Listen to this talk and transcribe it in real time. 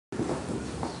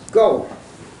Go.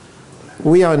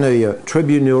 We are in a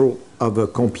tribunal of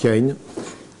Compiègne,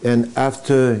 and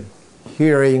after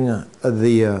hearing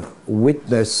the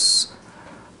witness,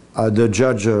 the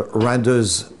judge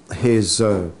renders his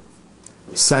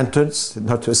sentence,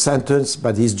 not a sentence,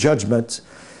 but his judgment.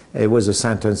 It was a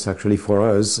sentence actually for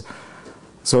us.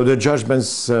 So the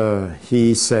judgments,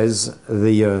 he says,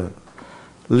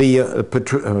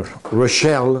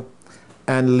 Rochelle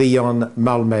and Leon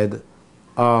Malmed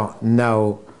are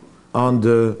now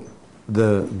under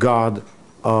the guard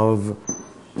of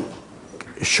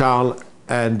Charles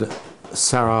and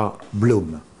Sarah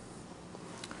Bloom.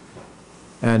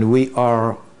 And we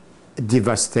are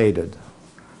devastated.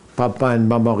 Papa and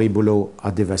Mama Riboulot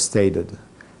are devastated.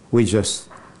 We just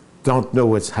don't know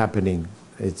what's happening.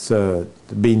 It's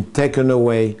been taken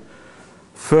away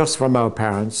first from our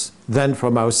parents, then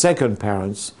from our second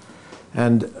parents,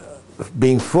 and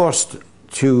being forced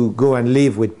to go and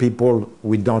live with people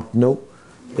we don't know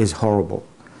is horrible.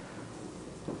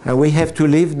 And we have to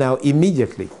leave now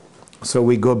immediately. So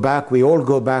we go back, we all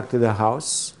go back to the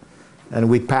house, and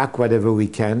we pack whatever we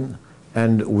can,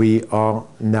 and we are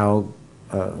now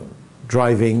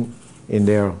driving in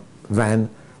their van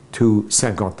to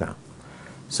Saint-Quentin.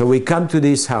 So we come to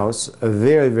this house, a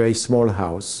very, very small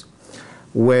house,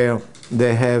 where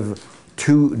they have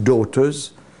two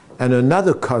daughters and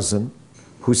another cousin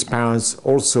whose parents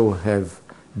also have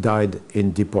died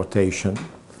in deportation,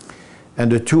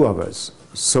 and the two of us.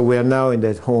 So we are now in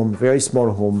that home, very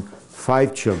small home,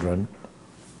 5 children.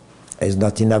 There's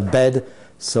not enough bed,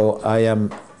 so I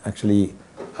am actually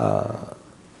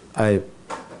I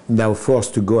now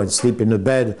forced to go and sleep in a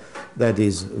bed that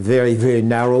is very, very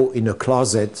narrow in a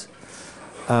closet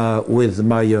with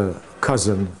my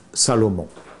cousin Salomon.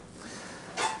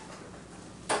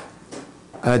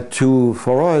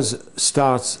 For us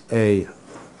starts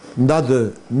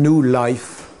another new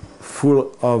life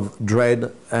full of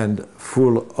dread and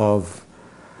full of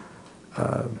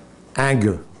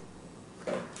anger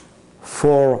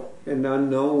for an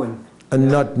unknown.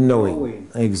 Not knowing.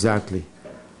 Exactly.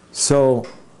 So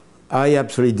I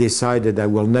absolutely decided I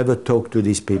will never talk to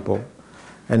these people,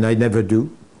 and I never do,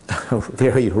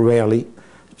 very rarely,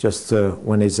 just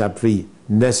when it's absolutely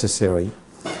necessary.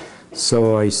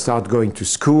 So I start going to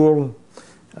school,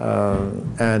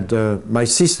 and my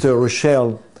sister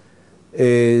Rochelle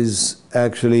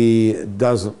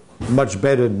does much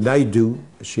better than I do.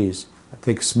 She's, I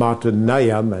think, smarter than I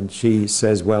am, and she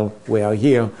says, well, we are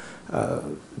here.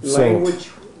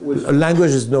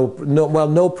 Language is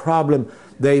no problem.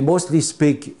 They mostly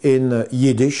speak in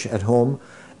Yiddish at home,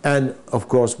 and of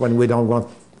course, when we don't want,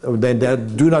 they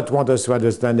do not want us to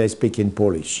understand, they speak in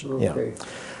Polish. Okay.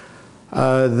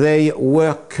 Yeah. They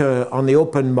work on the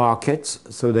open market,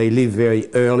 so they leave very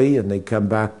early and they come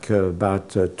back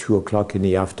about 2 o'clock in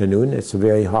the afternoon. It's a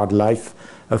very hard life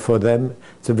for them.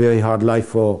 It's a very hard life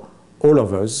for all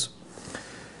of us.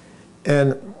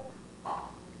 And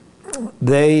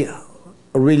they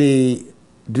really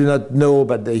do not know,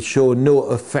 but they show no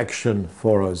affection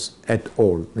for us at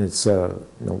all. It's,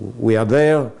 we are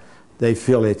there. They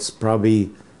feel it's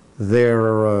probably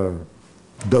their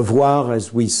devoir,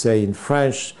 as we say in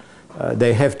French.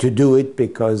 They have to do it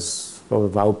because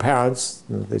of our parents,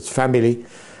 it's family,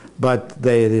 but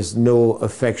there is no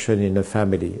affection in the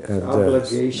family. And,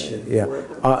 obligation. Yeah,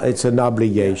 it's an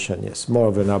obligation, yes, more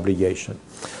of an obligation.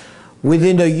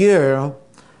 Within a year,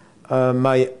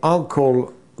 my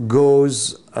uncle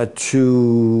goes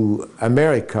to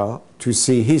America to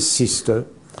see his sister,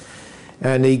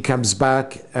 and he comes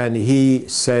back and he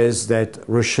says that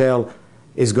Rochelle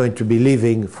is going to be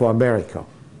leaving for America.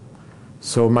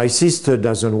 So my sister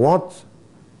doesn't want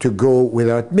to go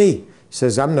without me. He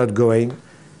says, I'm not going.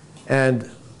 And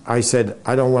I said,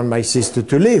 I don't want my sister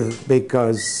to leave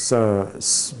because,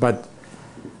 but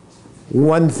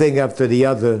one thing after the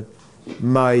other,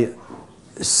 my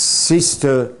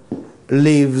sister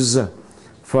leaves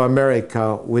for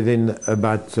America within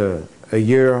about a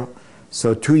year.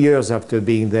 So 2 years after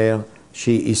being there,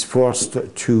 she is forced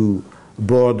to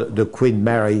board the Queen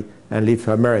Mary and leave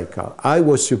for America. I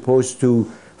was supposed to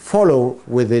follow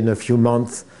within a few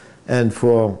months, and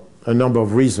for a number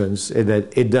of reasons,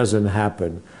 that it doesn't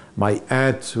happen. My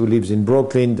aunt, who lives in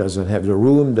Brooklyn, doesn't have the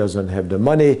room, doesn't have the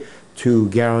money to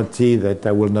guarantee that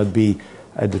I will not be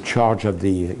at the charge of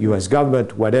the US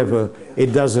government, whatever.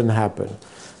 It doesn't happen.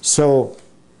 So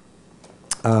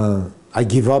I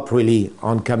give up really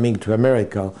on coming to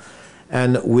America,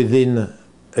 and within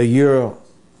a year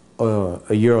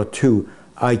or two,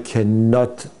 I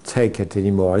cannot take it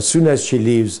anymore. As soon as she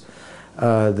leaves,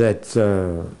 they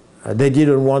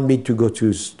didn't want me to go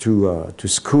to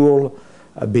school.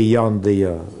 beyond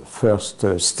the first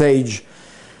stage.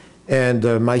 And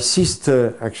my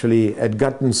sister actually had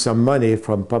gotten some money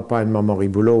from Papa and Maman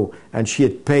Riboulot, and she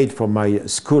had paid for my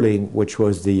schooling, which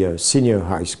was the senior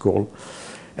high school.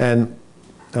 And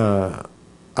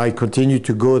I continued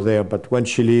to go there, but when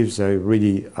she leaves, I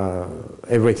really,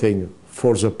 everything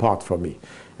falls apart for me.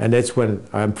 And that's when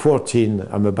I'm 14,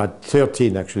 I'm about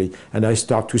 13 actually, and I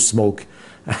start to smoke.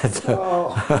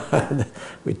 And,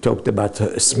 we talked about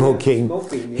smoking. Yeah,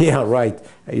 smoking, yeah. Yeah, right.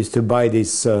 I used to buy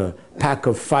this pack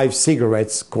of 5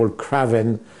 cigarettes called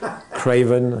Craven,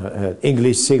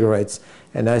 English cigarettes,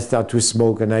 and I start to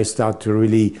smoke, and I start to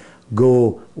really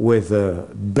go with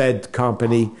bad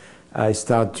company. I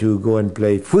start to go and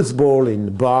play football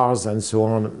in bars and so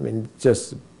on. I mean,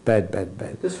 just bad, bad,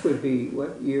 bad. This would be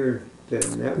what year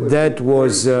then? That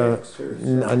was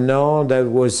no, that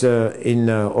was in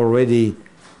already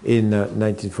in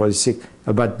 1946,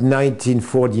 about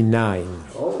 1949.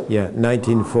 Oh. Yeah,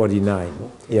 1949.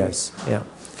 Wow. Okay. Yes, yeah.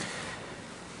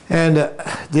 And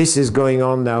this is going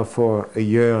on now for a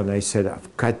year, and I said,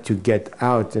 I've got to get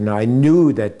out. And I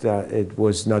knew that it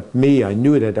was not me. I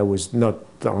knew that I was not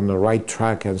on the right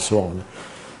track and so on.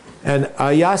 And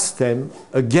I asked them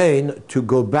again to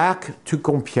go back to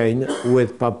Compiègne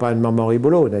with Papa and Maman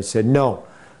Riboulot. And I said, no,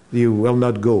 you will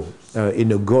not go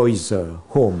in a Goy's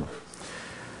home.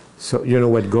 So you know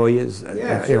what Goy is?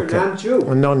 Yeah, sure, okay. Non-Jew.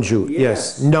 A non-Jew,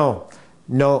 yes. No,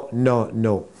 no, no,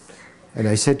 no. And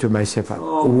I said to myself,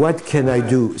 what can I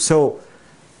do? So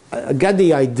I got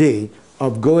the idea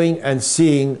of going and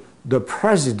seeing the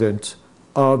president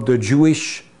of the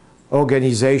Jewish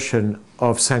organization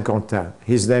of Saint-Quentin.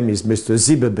 His name is Mr.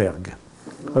 Zieberberg,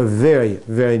 a very,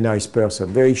 very nice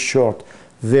person, very short,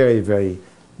 very, very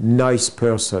nice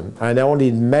person. And I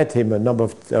only met him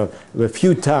a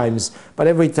few times, but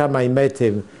every time I met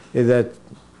him, that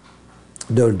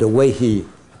the way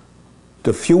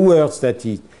the few words that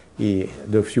the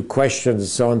few questions and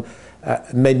so on,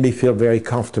 made me feel very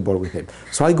comfortable with him.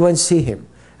 So I go and see him,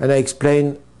 and I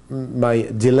explain my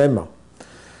dilemma.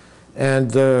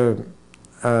 And the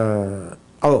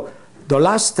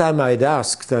last time I'd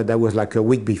asked, that was like a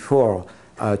week before,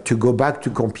 to go back to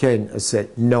Compiègne, I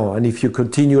said, no, and if you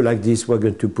continue like this, we're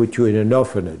going to put you in an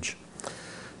orphanage.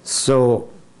 So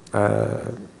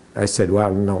I said,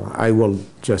 well, no, I will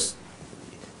just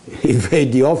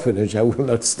evade the orphanage. I will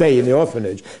not stay in the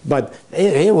orphanage. But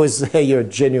it was a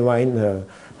genuine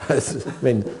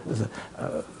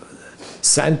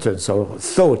sentence or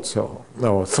thought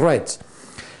or threat.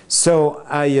 So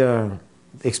I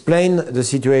explained the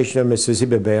situation of Mr.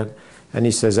 Zieberberg, and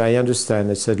he says, I understand.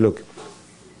 I said, look,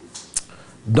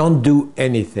 don't do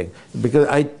anything. Because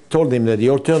I told him that the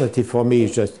alternative for me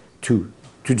is just to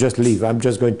just leave. I'm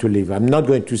just going to leave. I'm not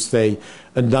going to stay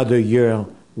another year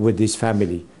with this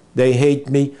family. They hate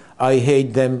me. I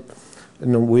hate them.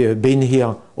 And we have been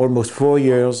here almost 4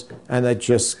 years, and I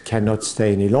just cannot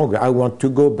stay any longer. I want to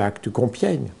go back to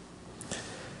Compiègne.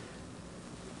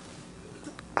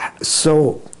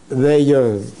 So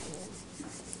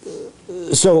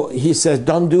so he says,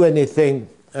 don't do anything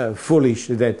foolish,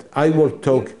 that I will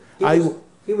talk.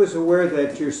 He was aware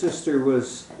that your sister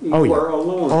was, you were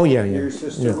alone. Oh, yeah, yeah. Your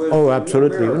sister yeah. was Oh,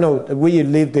 absolutely. No, we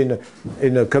lived in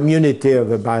a community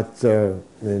of about,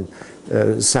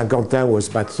 Saint-Quentin was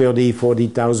about 30,000,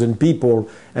 40,000 people,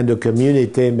 and the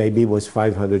community maybe was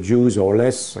 500 Jews or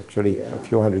less, actually, a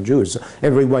few hundred Jews.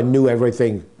 Everyone knew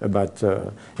everything about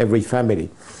every family.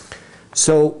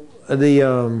 So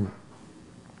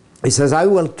he says, I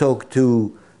will talk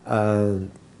to our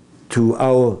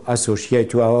associate,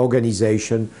 to our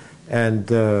organization, and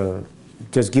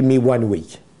just give me 1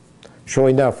 week. Sure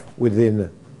enough, within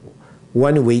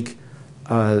 1 week,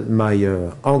 my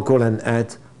uncle and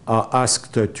aunt are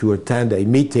asked to attend a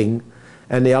meeting,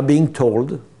 and they are being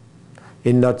told,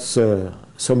 in not so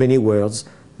many words,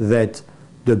 that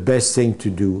the best thing to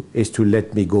do is to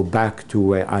let me go back to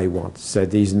where I want. So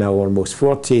he's now almost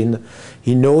 14.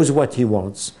 He knows what he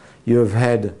wants. You have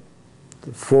had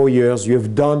 4 years. You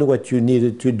have done what you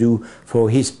needed to do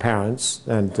for his parents,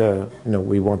 and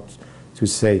we want to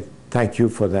say thank you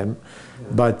for them. Yeah.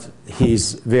 But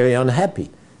he's very unhappy,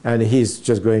 and he's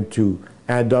just going to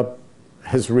end up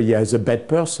as a bad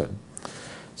person.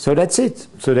 So that's it.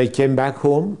 So they came back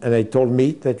home, and they told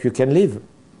me that you can leave.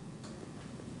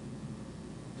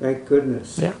 Thank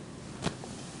goodness. Yeah.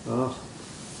 Oh.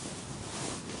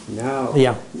 Now.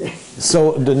 Yeah.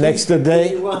 So the next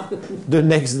day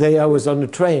I was on the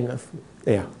train.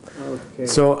 Yeah. Okay.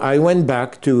 So I went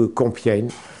back to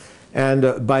Compiègne,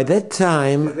 And by that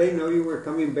time, Did they know you were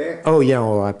coming back? oh yeah,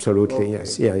 oh absolutely, Okay.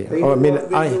 yes, yeah, yeah. They Oh, knew,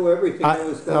 they knew everything that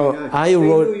was going on. I They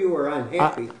wrote, knew you were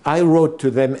unhappy. I wrote to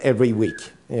them every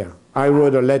week. Yeah, I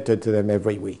wrote a letter to them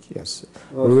every week. Yes,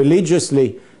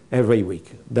 religiously every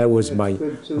week. That was That's my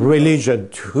good too. religion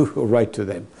to write to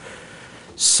them.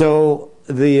 So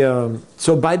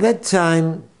so by that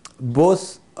time,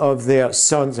 both of their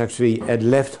sons actually had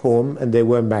left home and they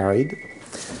were married,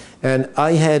 and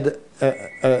I had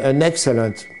an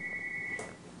excellent.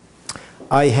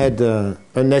 I had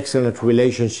an excellent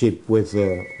relationship with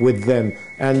them,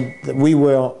 and we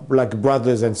were like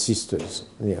brothers and sisters.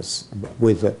 Yes,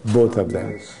 with both of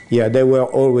them. Nice. Yeah, they were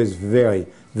always very,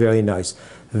 very nice,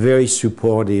 very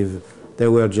supportive. They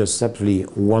were just absolutely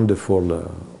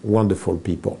wonderful, wonderful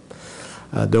people.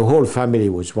 The whole family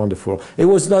was wonderful. It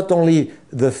was not only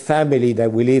the family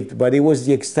that we lived, but it was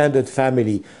the extended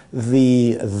family,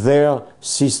 their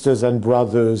sisters and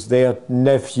brothers, their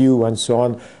nephew, and so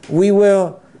on. We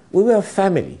were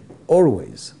family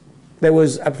always. There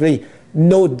was absolutely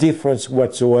no difference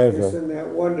whatsoever. Isn't that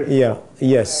wonderful? Yeah.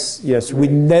 Yes. Yes. We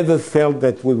never felt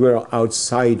that we were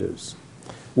outsiders.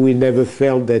 We never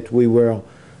felt that we were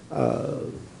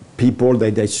people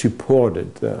that they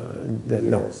supported.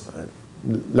 No.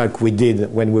 Like we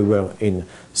did when we were in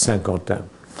Saint-Quentin.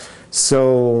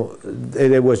 So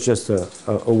it was just a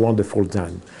wonderful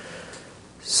time.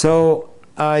 So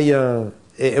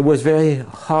it was very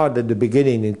hard at the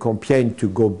beginning in Compiègne to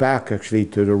go back actually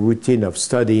to the routine of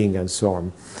studying and so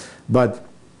on. But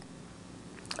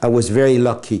I was very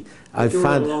lucky. You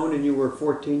were alone and you were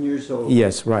 14 years old.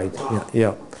 Yes, right. Wow.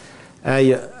 Yeah.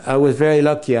 I was very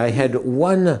lucky. I had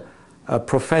one a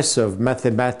professor of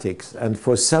mathematics, and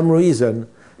for some reason,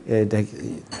 I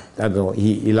don't know,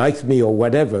 he liked me or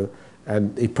whatever,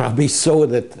 and he probably saw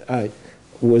that I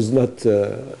was not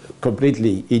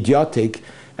completely idiotic,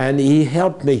 and he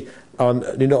helped me on,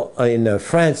 you know, in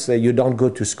France, you don't go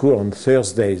to school on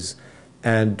Thursdays,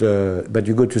 and but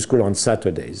you go to school on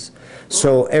Saturdays.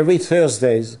 So every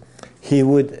Thursdays, he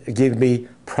would give me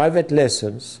private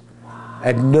lessons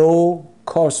at no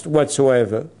cost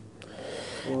whatsoever.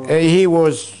 He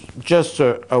was just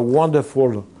a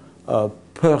wonderful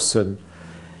person,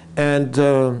 and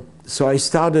so I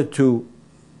started to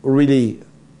really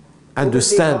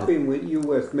understand. Was he helping you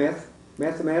with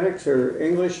mathematics or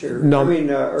English or No. I mean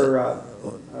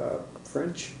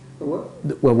French?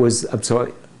 What was, I'm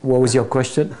sorry, what was your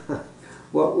question?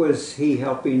 What was he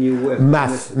helping you with?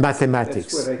 Mathematics.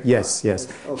 That's what I thought. Yes, yes.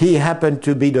 Okay. He happened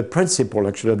to be the principal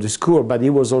actually of the school, but he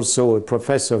was also a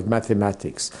professor of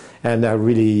mathematics, and I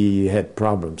really had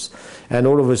problems. And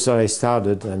all of a sudden I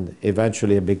started, and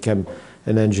eventually I became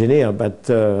an engineer, but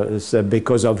it's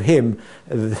because of him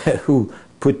who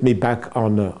put me back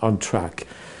on track.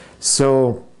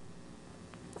 So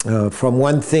from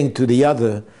one thing to the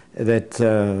other, that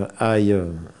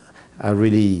I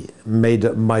really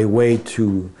made my way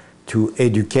to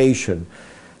education.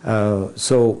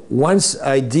 So once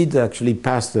I did actually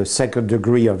pass the second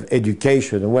degree of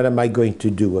education, what am I going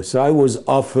to do? So I was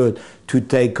offered to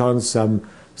take on some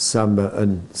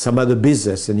other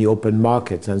business in the open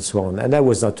market and so on, and that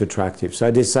was not attractive. So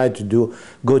I decided to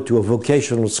go to a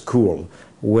vocational school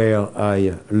where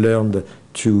I learned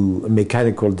to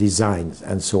mechanical design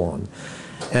and so on.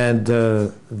 And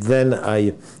then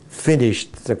I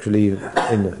finished actually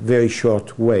in a very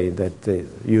short way that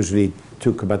usually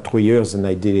took about 3 years, and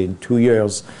I did it in 2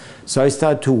 years. So I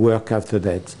started to work after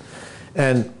that.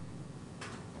 And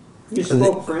you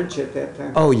spoke French at that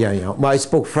time? oh yeah, yeah. Well, I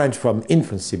spoke French from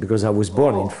infancy because I was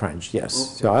born in French, yes.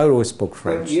 Okay. So I always spoke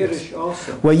French. But Yiddish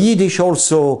also? Well, Yiddish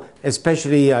also,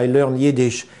 especially I learned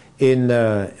Yiddish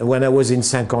when I was in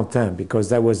Saint-Quentin, because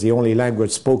that was the only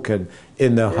language spoken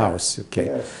in the house. Okay.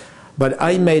 Yes. But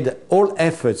I made all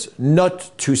efforts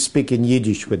not to speak in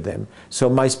Yiddish with them. So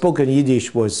my spoken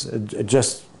Yiddish was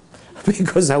just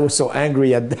because I was so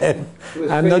angry at them.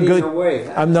 I'm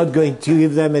not going to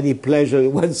give them any pleasure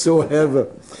whatsoever,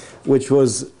 which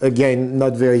was, again,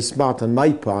 not very smart on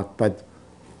my part, but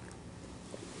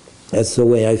that's the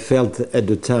way I felt at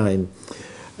the time.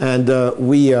 And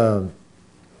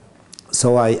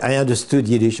so I understood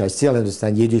Yiddish. I still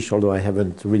understand Yiddish, although I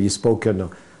haven't really spoken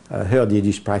heard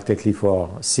Yiddish practically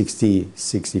for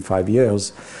 65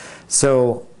 years.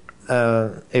 So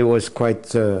it was quite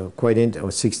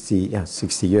 60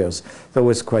 years. That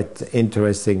was quite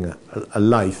interesting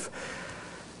life.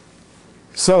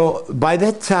 So by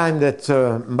that time that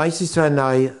my sister and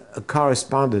I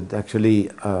corresponded actually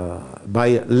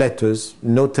by letters,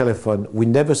 no telephone. We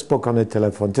never spoke on the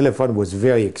telephone. Telephone was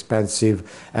very expensive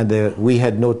and we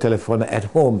had no telephone at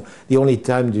home. The only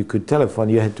time you could telephone,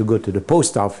 you had to go to the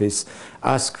post office,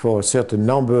 ask for a certain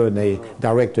number and they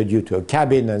directed you to a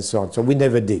cabin and so on. So we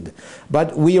never did.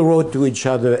 But we wrote to each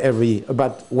other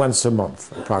about once a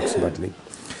month approximately.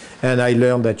 And I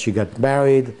learned that she got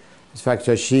married. In fact,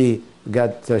 she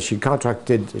got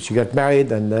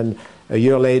married and then a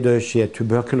year later she had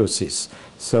tuberculosis,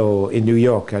 so in New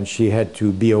York, and she had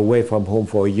to be away from home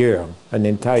for a year, an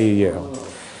entire year.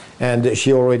 And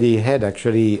she already had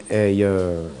actually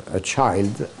a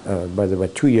child, by the way,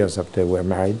 2 years after they were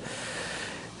married.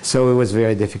 So it was a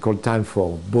very difficult time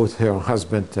for both her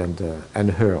husband and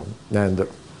her. And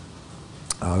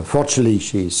fortunately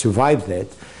she survived that,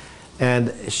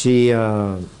 and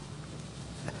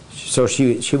so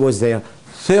she was there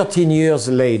 13 years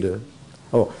later.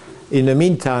 Oh, in the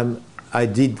meantime, I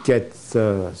did get,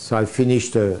 so I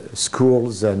finished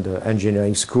schools and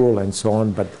engineering school and so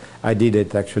on, but I did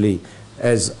it actually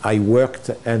as I worked,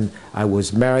 and I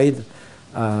was married.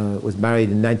 Was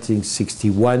married in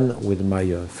 1961 with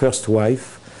my first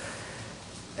wife.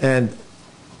 And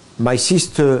my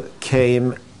sister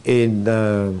came in,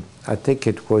 I think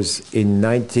it was in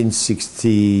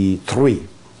 1963.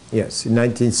 Yes, in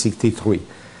 1963.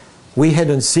 We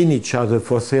hadn't seen each other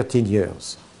for 13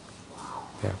 years.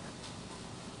 Yeah.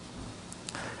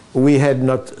 We had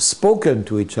not spoken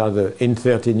to each other in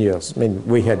 13 years. I mean,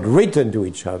 we had written to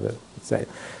each other.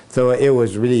 So it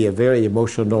was really a very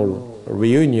emotional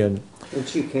reunion. And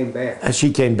she came back. And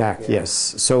she came back, yeah.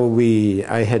 Yes. So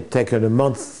I had taken a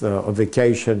month of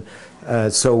vacation.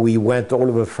 So we went all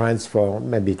over France for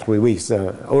maybe 3 weeks,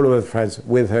 all over France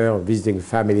with her, visiting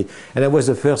family. And it was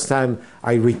the first time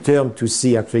I returned to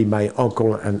see actually my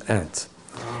uncle and aunt.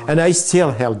 And I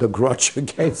still held a grudge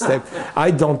against them.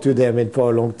 I don't do them, and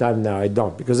for a long time now I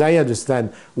don't, because I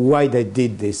understand why they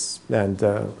did this. And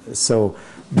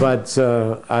but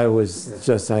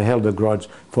I held a grudge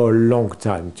for a long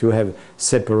time to have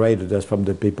separated us from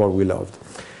the people we loved.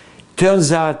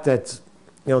 Turns out that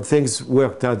things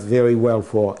worked out very well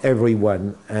for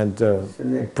everyone, and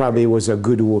probably was a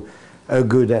good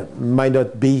might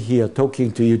not be here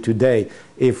talking to you today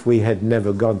if we had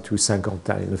never gone to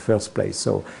Saint-Quentin in the first place.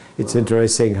 So it's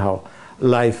interesting how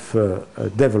life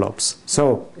develops.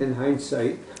 So in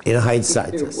hindsight.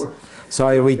 Yes. So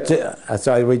I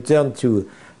returned to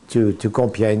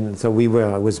Compiègne. So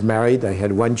I was married. I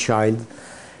had one child,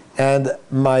 and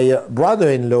my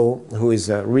brother-in-law, who is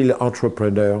a real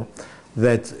entrepreneur,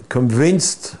 that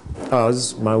convinced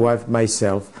us, my wife,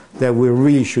 myself, that we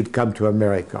really should come to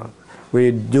America.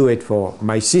 We'd do it for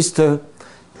my sister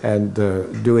and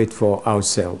do it for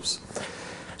ourselves.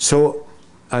 So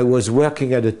I was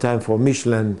working at the time for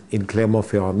Michelin in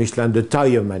Clermont-Ferrand, Michelin, the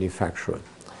tire manufacturer.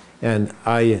 And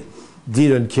I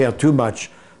didn't care too much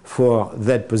for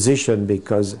that position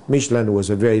because Michelin was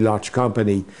a very large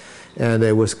company, and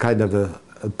it was kind of a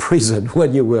prison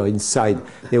when you were inside.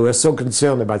 They were so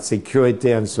concerned about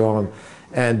security and so on.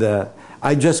 And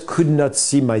I just could not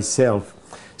see myself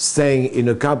staying in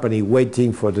a company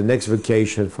waiting for the next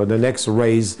vacation, for the next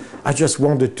raise. I just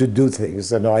wanted to do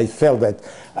things. And I felt that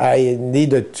I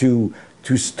needed to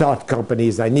start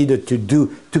companies. I needed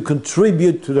to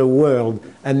contribute to the world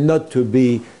and not to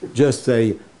be just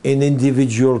an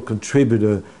individual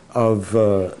contributor of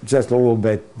just a little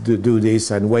bit to do this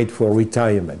and wait for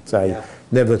retirement. I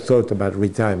never thought about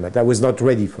retirement. I was not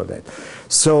ready for that.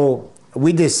 So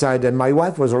we decided, and my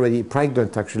wife was already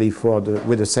pregnant actually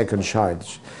with the second child,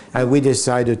 and we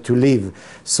decided to leave.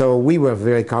 So we were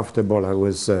very comfortable. I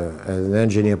was in an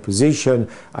engineer position.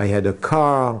 I had a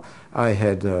car. I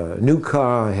had a new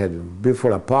car. I had a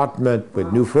beautiful apartment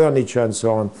with new furniture and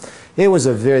so on. It was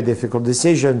a very difficult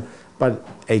decision, but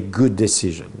a good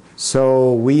decision.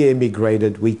 So we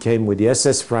emigrated. We came with the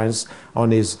SS France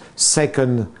on his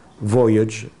second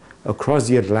voyage across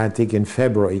the Atlantic in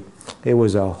February. It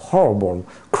was a horrible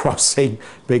crossing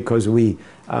because we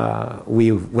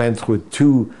went through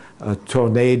two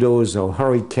tornadoes or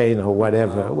hurricane or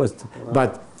whatever. It was,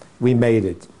 but we made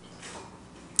it.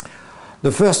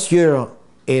 The first year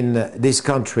in this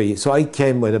country, so I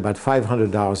came with about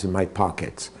 $500 in my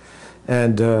pocket.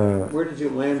 And where did you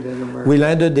land in America? We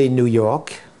landed in New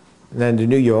York.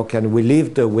 And we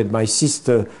lived with my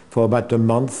sister for about a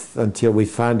month until we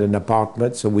found an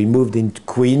apartment. So we moved into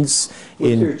Queens.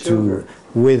 My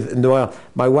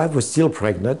wife was still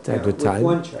pregnant at the time.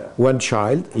 With one child. One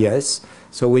child, yes.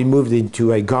 So we moved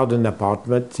into a garden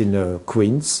apartment in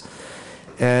Queens.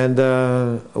 And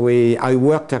I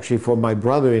worked actually for my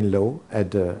brother-in-law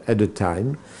at the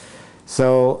time.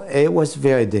 So it was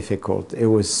very difficult. It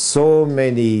was so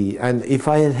many, and if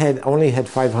I had only had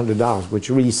 $500, which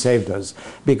really saved us,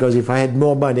 because if I had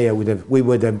more money, we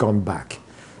would have gone back.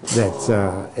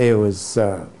 That it was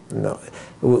no.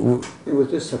 It was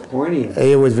disappointing.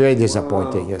 It was very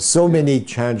disappointing. Wow. Yes. So many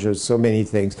changes, so many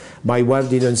things. My wife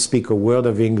didn't speak a word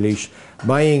of English.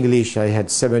 My English, I had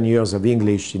 7 years of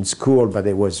English in school, but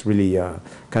it was really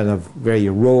kind of very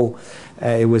raw.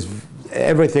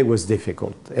 Everything was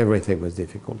difficult. Everything was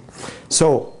difficult.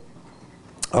 So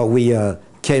we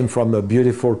came from a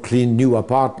beautiful, clean, new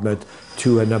apartment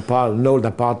to an old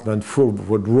apartment full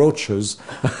with roaches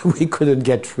we couldn't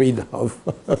get rid of.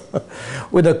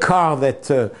 With a car that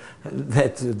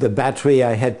the battery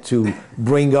I had to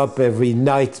bring up every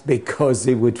night because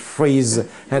it would freeze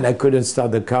and I couldn't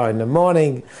start the car in the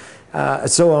morning,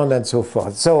 so on and so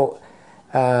forth. So,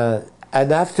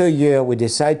 and after a year, we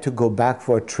decided to go back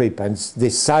for a trip and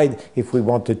decide if we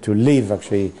wanted to live,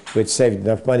 actually, we'd saved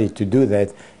enough money to do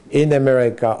that, in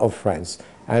America or France.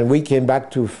 And we came back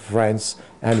to France,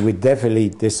 and we definitely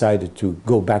decided to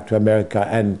go back to America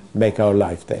and make our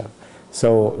life there.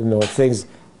 So, you know, things,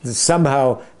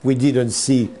 somehow we didn't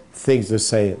see things the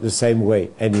same way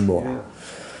anymore. Yeah.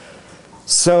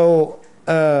 So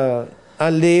I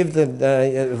lived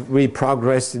and we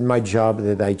progressed in my job,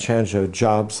 that I changed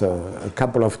jobs a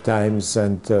couple of times,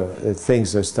 and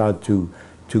things started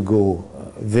to go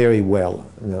very well.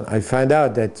 You know, I found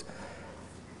out that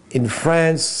in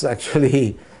France,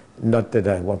 actually, not that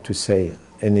I want to say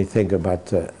anything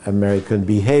about American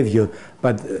behavior,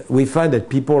 but we find that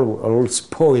people are all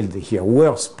spoiled here,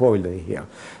 were spoiled here.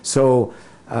 So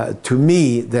to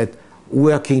me, that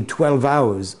working 12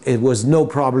 hours, it was no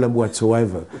problem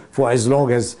whatsoever, for as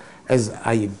long as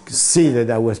I see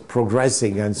that I was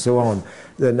progressing and so on.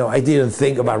 No, I didn't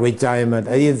think about retirement,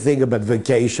 I didn't think about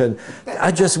vacation.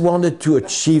 I just wanted to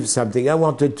achieve something. I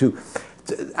wanted to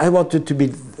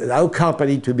be, our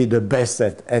company to be the best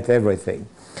at everything.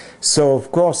 So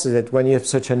of course that when you have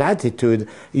such an attitude,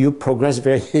 you progress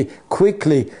very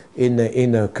quickly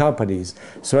in companies.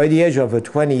 So at the age of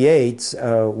 28,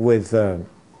 with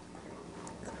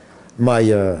my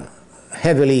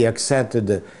heavily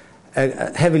accented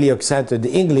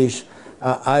English,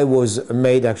 I was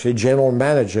made actually general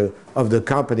manager of the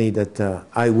company that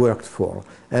I worked for,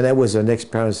 and that was an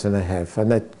experience and a half,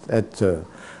 and that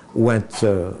went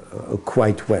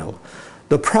quite well.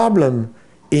 The problem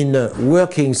in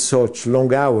working such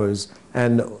long hours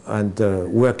and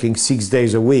working 6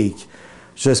 days a week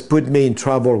just put me in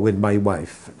trouble with my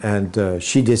wife, and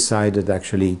she decided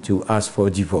actually to ask for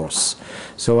a divorce.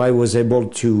 So I was able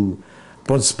to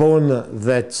postpone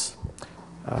that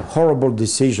horrible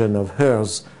decision of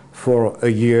hers for a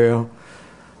year,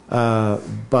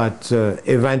 but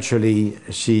eventually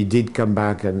she did come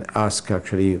back and ask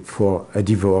actually for a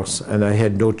divorce, and I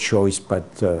had no choice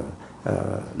but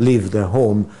leave the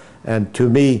home. And to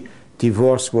me,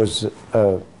 divorce was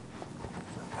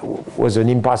an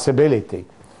impossibility.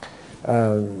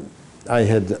 I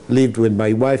had lived with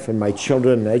my wife and my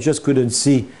children. I just couldn't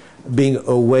see being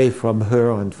away from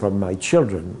her and from my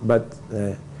children, but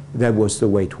that was the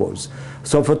way it was.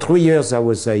 So for 3 years I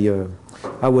was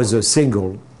a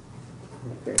single,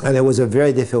 and it was a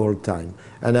very difficult time.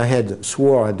 And I had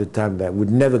swore at the time that I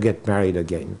would never get married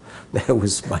again. That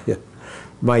was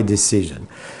my decision.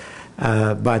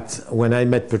 But when I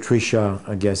met Patricia,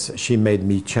 I guess she made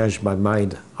me change my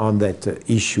mind on that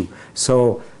issue.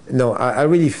 So, no, I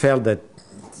really felt that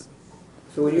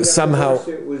So when you got somehow divorced,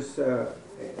 it was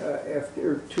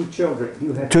after 2 children.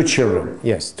 You had two children.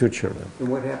 Yes, 2 children. And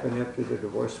what happened after the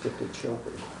divorce with the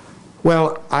children?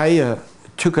 Well, I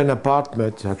took an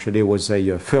apartment. Actually, it was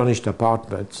a furnished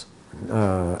apartment.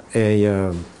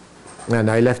 And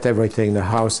I left everything in the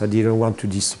house. I didn't want to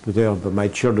disturb my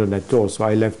children at all. So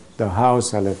I left the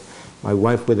house. I left my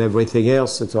wife with everything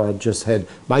else. And so I just had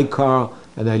my car,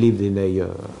 and I lived in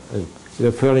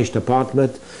a furnished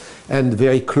apartment, and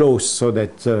very close, so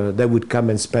that they would come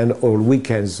and spend all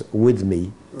weekends with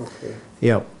me. Okay.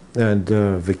 Yeah, and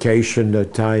vacation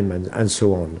time and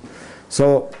so on.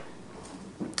 So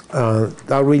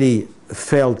I really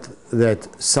felt that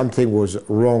something was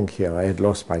wrong here. I had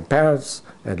lost my parents.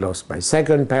 I had lost my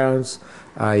second parents.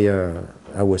 I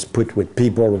was put with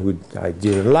people who I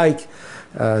didn't like.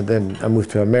 Then I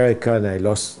moved to America, and I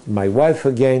lost my wife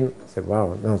again. I said,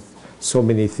 wow, no, so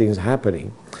many things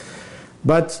happening.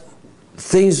 But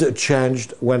things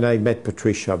changed when I met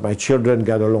Patricia. My children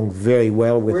got along very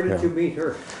well with her. Where did you meet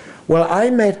her? Well, I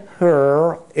met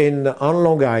her on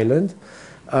Long Island.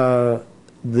 I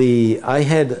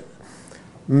had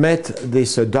met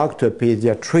this doctor,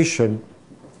 pediatrician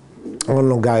on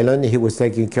Long Island. He was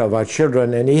taking care of our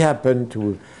children, and he happened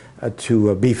to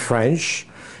be French.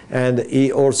 And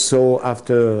he also,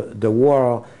 after the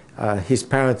war, his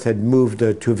parents had moved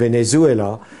to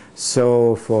Venezuela,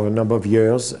 so for a number of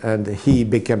years, and he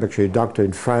became actually a doctor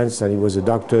in France, and he was a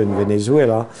doctor in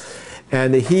Venezuela.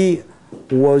 And he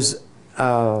was,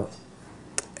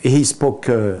 he spoke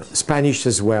Spanish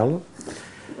as well.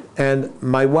 And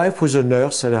my wife was a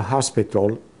nurse at a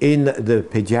hospital in the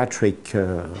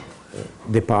pediatric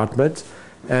department.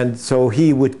 And so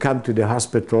he would come to the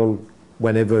hospital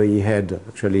whenever he had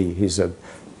actually his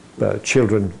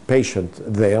children patient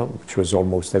there, which was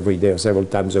almost every day or several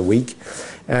times a week.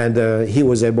 And he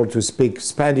was able to speak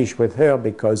Spanish with her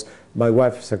because my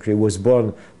wife actually was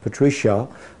born, Patricia,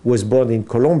 was born in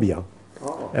Colombia.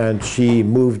 Oh. And she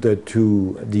moved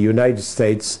to the United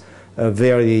States at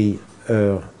the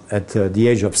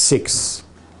age of 6.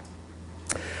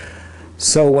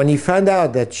 So when he found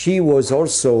out that she was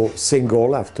also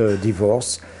single after a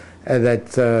divorce, and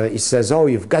that he says, "Oh,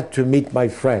 you've got to meet my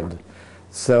friend."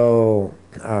 So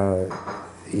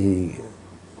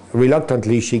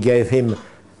reluctantly, she gave him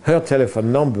her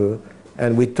telephone number,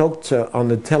 and we talked on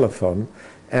the telephone.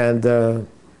 And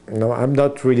you know, I'm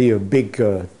not really a big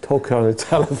talker on the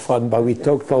telephone, but we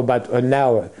talked for about an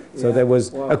hour. So yeah, there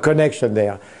was a connection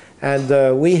there.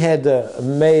 And we had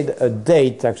made a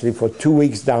date actually for 2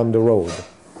 weeks down the road.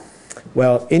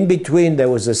 Well, in between there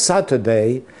was a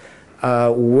Saturday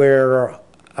where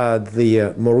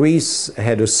Maurice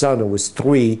had a son who was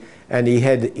 3, and he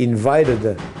had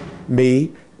invited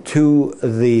me to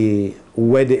the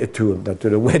wedding, not to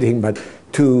the wedding, but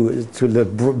to the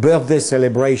birthday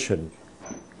celebration.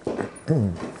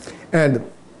 And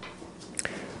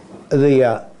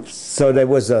so there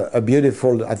was a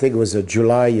beautiful, I think it was a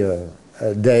July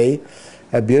day,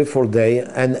 a beautiful day,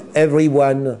 and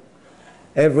everyone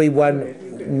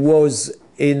was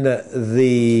in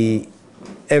the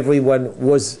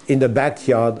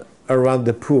backyard around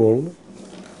the pool.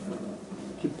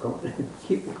 Keep going.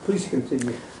 Please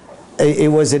continue.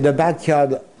 It was in the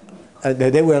backyard.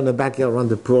 They were in the backyard around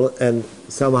the pool, and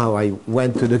somehow I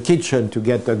went to the kitchen to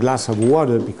get a glass of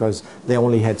water because they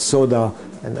only had soda,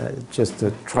 and I just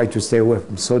tried to stay away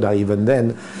from soda even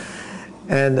then.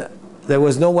 And there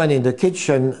was no one in the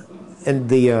kitchen, and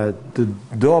the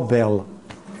doorbell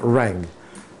rang.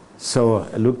 So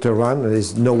I looked around, and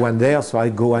there's no one there, so I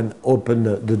go and open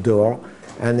the door,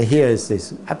 and here is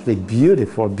this absolutely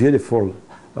beautiful, beautiful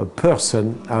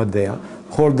person out there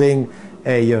holding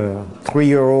a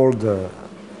 3-year-old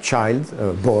child,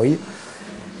 boy,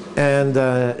 and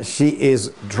she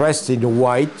is dressed in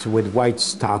white with white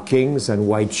stockings and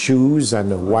white shoes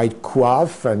and a white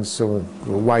coif and so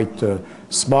white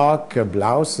smock,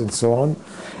 blouse and so on.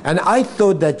 And I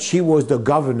thought that she was the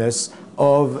governess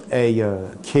of a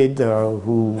kid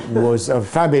who was a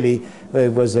family,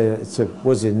 was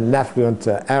in an affluent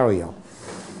area.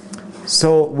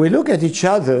 So we look at each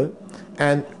other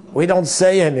and we don't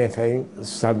say anything,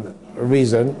 some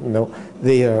reason, you know.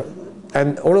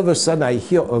 And all of a sudden I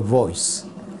hear a voice.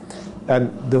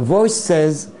 And the voice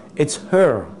says, "It's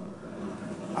her."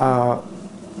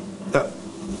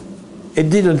 It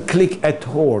didn't click at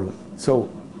all. So,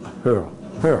 her.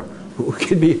 Who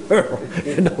can be her?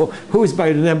 You know, who is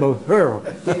by the name of her?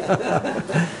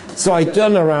 So I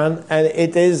turn around, and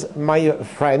it is my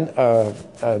friend,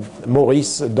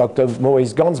 Maurice, Dr.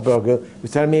 Maurice Gansberger, who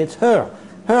tells me it's her.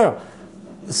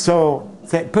 So,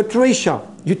 say, "Patricia,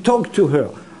 you talk to her."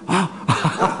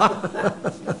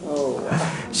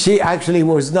 She actually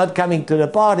was not coming to the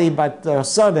party, but her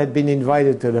son had been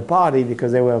invited to the party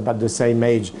because they were about the same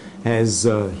age as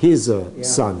his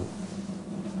son.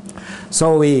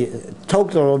 So we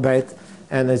talked a little bit,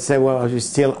 and I said, "Well, are you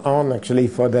still on actually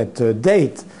for that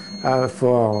date?"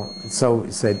 So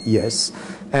he said yes,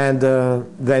 and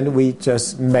then we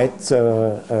just met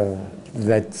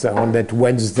on that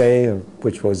Wednesday,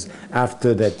 which was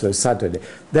after that Saturday.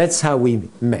 That's how we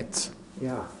met.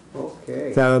 Yeah.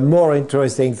 Okay. There are more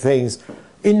interesting things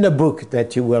in the book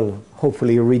that you will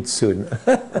hopefully read soon.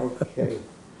 Okay.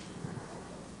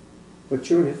 But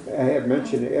you had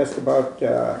mentioned, asked about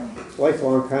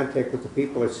lifelong contact with the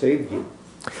people that saved you.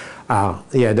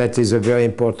 Yeah, that is a very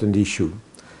important issue.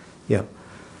 Yeah.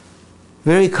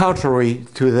 Very contrary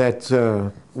to that,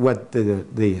 what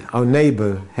our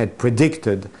neighbor had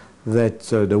predicted, that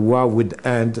the war would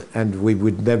end and we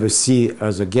would never see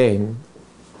us again.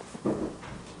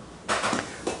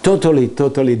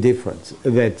 Totally different.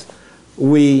 That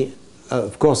we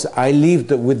of course, I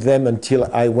lived with them until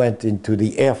I went into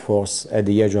the Air Force. At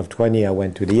the age of 20, I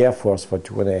went to the Air Force for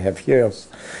 2.5 years.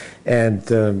 And,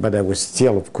 but I was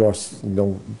still, of course, you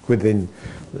know, within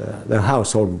the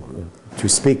household to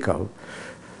speak of.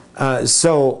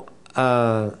 So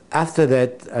after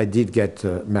that, I did get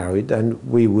married, and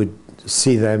we would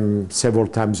see them several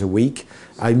times a week.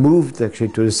 I moved actually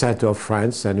to the center of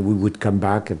France, and we would come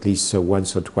back at least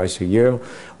once or twice a year.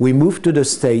 We moved to the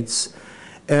States,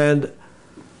 and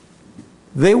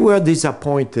they were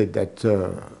disappointed that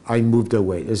I moved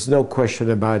away. There's no question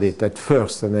about it at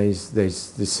first, and they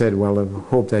said, well, I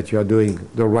hope that you're doing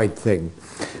the right thing.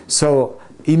 So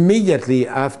immediately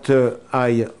after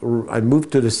I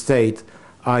moved to the States,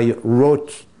 I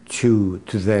wrote to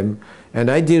them, and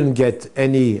I didn't get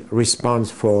any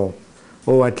response for,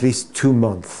 oh, at least 2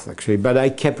 months, actually. But I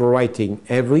kept writing.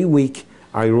 Every week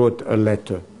I wrote a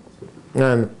letter.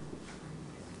 And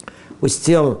we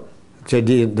still,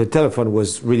 actually, the telephone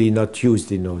was really not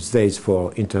used in those days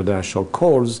for international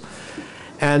calls.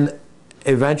 And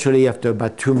eventually, after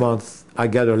about 2 months, I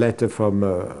got a letter from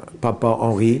Papa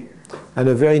Henri, and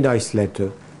a very nice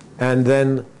letter. And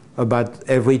then about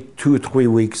every 2 or 3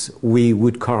 weeks, we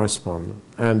would correspond.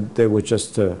 And they were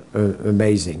just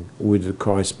amazing with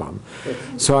correspond.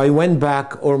 So I went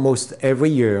back almost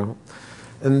every year.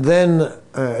 And then,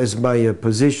 as my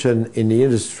position in the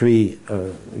industry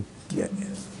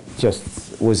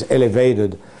just was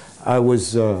elevated, I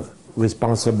was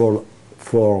responsible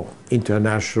for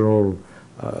international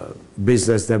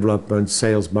business development,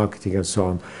 sales, marketing, and so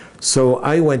on. So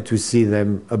I went to see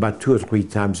them about 2 or 3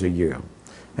 times a year.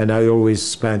 And I always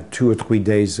spent 2 or 3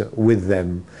 days with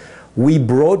them. We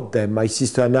brought them, my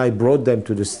sister and I brought them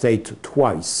to the States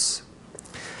twice.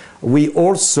 We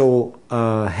also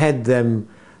had them,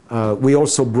 we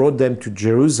also brought them to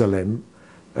Jerusalem,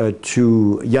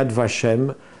 to Yad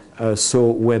Vashem,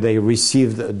 so where they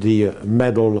received the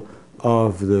medal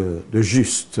of the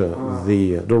just,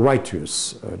 the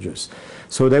righteous just.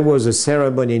 So there was a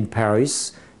ceremony in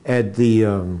Paris at the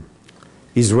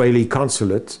Israeli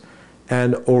consulate,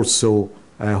 and also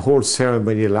a whole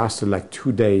ceremony lasted like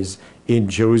 2 days in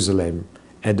Jerusalem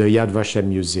at the Yad Vashem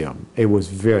Museum. It was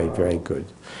very, very good.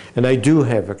 And I do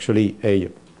have actually a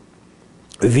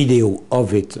video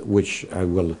of it, which I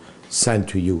will send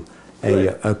to you,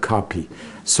 a copy.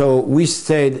 So we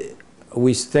stayed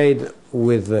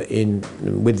with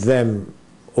them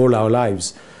all our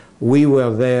lives. We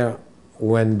were there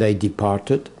when they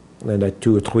departed, and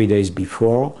 2 or 3 days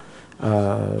before.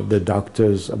 The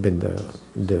doctors, I mean,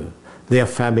 their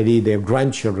family, their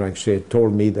grandchildren actually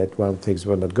told me that, well, things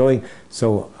were not going.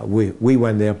 So we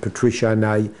went there, Patricia and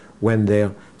I went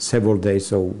there several days,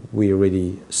 so we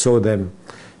really saw them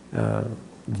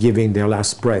giving their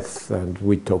last breath, and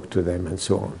we talked to them and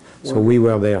so on. So we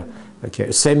were there. Okay,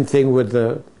 same thing with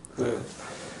the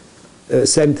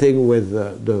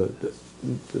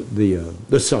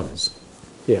sons.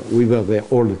 Yeah, we were there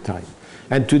all the time.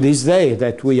 And to this day,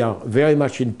 that we are very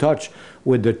much in touch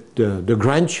with the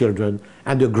grandchildren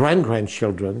and the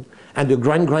grandchildren and the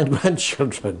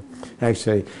grandchildren.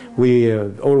 Actually, we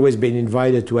have always been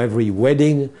invited to every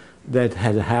wedding that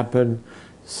had happened.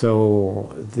 So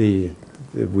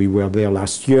we were there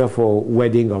last year for a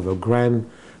wedding of a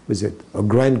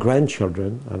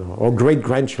grandchildren, or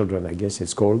great-grandchildren, I guess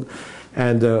it's called.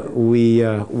 And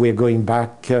we're going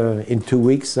back in 2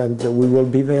 weeks, and we will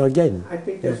be there again. I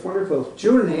think that's wonderful.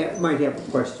 June might have a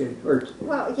question. Or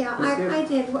well, yeah, I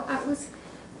did. Well, I was.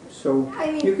 So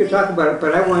I mean, you can talk about it,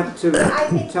 but I want to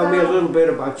tell me a little bit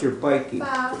about your biking.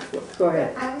 Bob, Go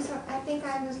ahead. I think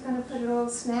I was going to put a little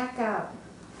snack out.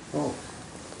 Oh.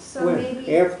 So when?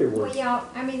 maybe Afterwards. Well, yeah.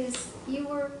 I mean, you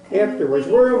were. Afterwards,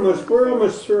 we're almost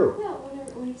through. No,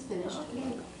 when he's finished.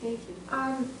 Okay, thank you.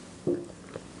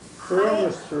 We're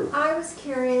almost through. I was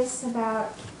curious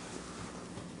about.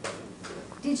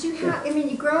 Did you have? I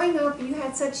mean, growing up, you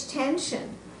had such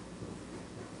tension.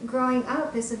 Growing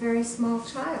up as a very small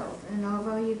child, and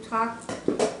although you talked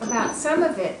about some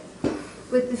of it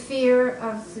with the fear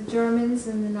of the Germans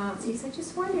and the Nazis, I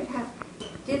just wondered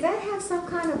did that have some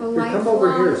kind of a lifelong... Come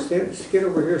over here, get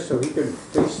over here so he can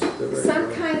face the right some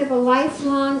way. kind of a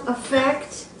lifelong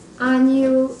effect on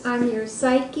you, on your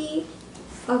psyche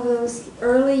of those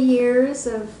early years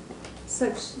of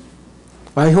such...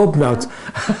 I hope not.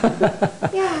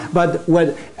 Yeah. But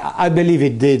what I believe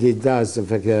it did, it does. In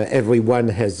fact, everyone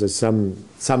has some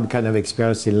kind of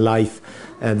experience in life,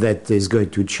 and that is going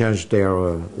to change their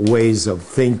ways of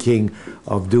thinking,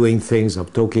 of doing things,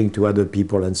 of talking to other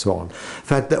people, and so on. In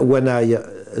fact, when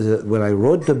I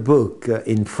wrote the book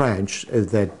in French,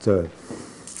 that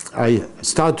I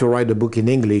start to write a book in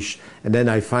English, and then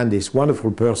I find this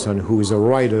wonderful person who is a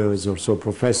writer, is also a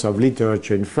professor of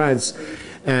literature in France,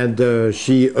 and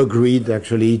she agreed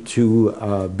actually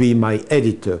to be my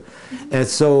editor. And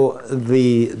so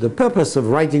the purpose of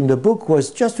writing the book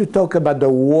was just to talk about the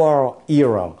war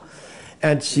era.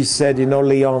 And she said, you know,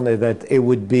 Leon, that it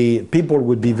would be, people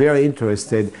would be very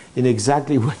interested in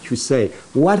exactly what you say.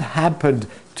 What happened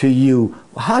to you?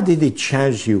 How did it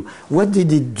change you? What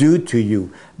did it do to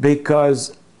you?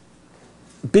 Because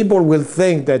people will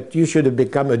think that you should have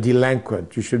become a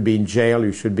delinquent. You should be in jail.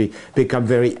 You should become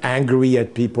very angry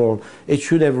at people. It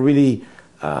should have really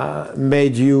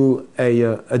made you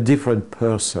a different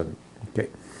person. Okay.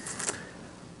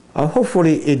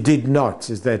 Hopefully it did not.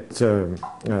 Is that to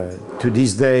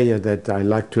this day that I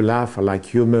like to laugh, I like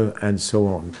humor, and so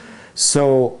on.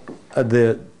 So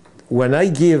when I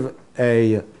give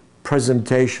a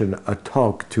presentation, a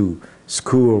talk to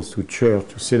schools, to church,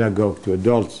 to synagogue, to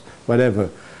adults, whatever,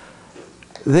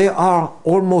 they are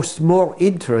almost more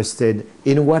interested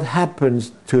in what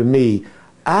happens to me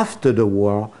after the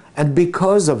war, and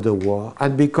because of the war,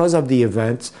 and because of the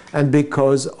events, and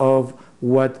because of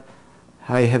what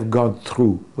I have gone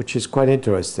through, which is quite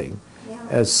interesting.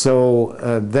 Yeah.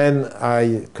 Then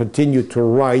I continue to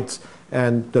write,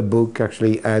 and the book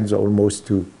actually ends almost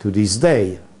to this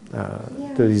day.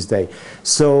 To this day.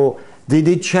 So did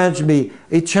it change me?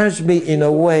 It changed me in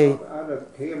a way.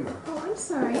 Oh, I'm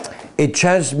sorry. It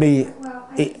changed me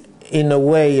in a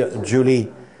way, Julie,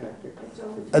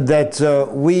 that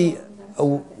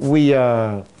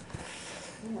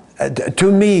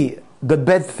to me, the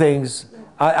bad things,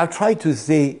 I try to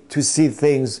see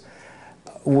things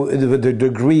with the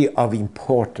degree of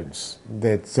importance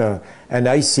that, and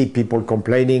I see people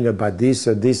complaining about this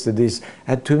or this or this,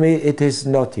 and to me it is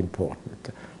not important.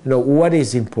 You know, what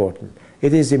is important?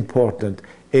 It is important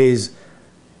is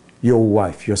your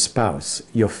wife, your spouse,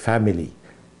 your family,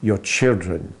 your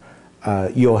children,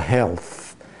 your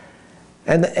health,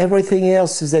 and everything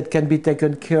else is that can be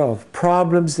taken care of.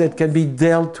 Problems that can be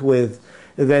dealt with,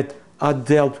 that are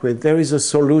dealt with. There is a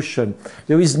solution.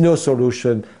 There is no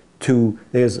solution to,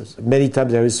 many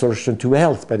times there is a solution to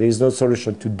health, but there is no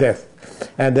solution to death.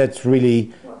 And that's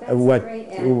really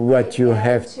what you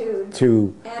have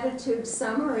to... Attitude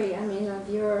summary, I mean, of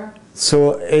your...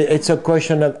 So it's a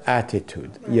question of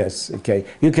attitude, right. Yes, okay.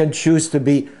 You can choose to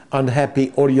be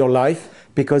unhappy all your life,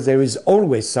 because there is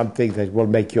always something that will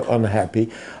make you unhappy,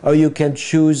 or you can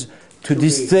choose to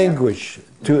distinguish,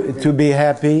 to be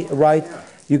happy, right?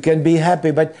 You can be happy,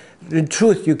 but in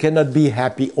truth, you cannot be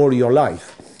happy all your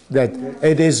life. That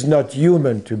it is not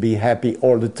human to be happy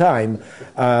all the time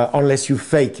unless you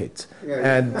fake it.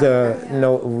 And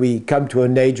we come to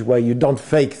an age where you don't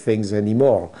fake things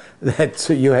anymore. That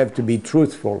you have to be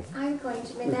truthful. I'm going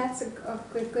to, that's a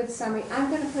good summary. I'm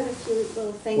going to put a few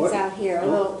little things out here, a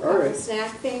little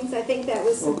snack things. I think that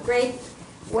was a great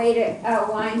way to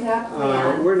wind up.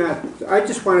 We're not. I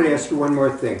just wanted to ask you one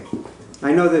more thing.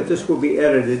 I know that this will be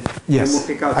edited. Yes, and we'll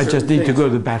pick out I just need things. to go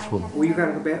to the bathroom. Well, you got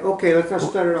to go back. Okay, let's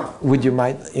start it off. Would you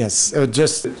mind? Yes,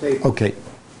 just, okay.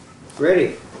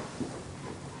 Ready?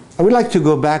 I would like to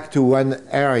go back to one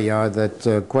area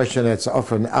that question that's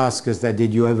often asked is that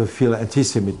did you ever feel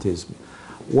anti-Semitism?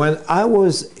 When I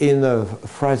was in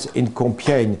France, in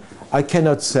Compiègne, I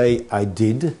cannot say I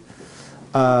did.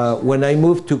 When I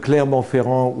moved to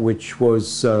Clermont-Ferrand, which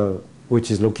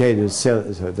is located in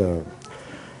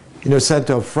the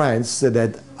center of France,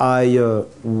 that I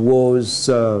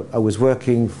was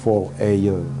working for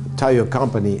a tire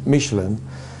company, Michelin,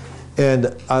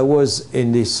 and I was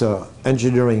in this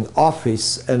engineering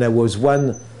office, and there was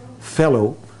one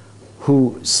fellow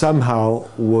who somehow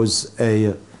was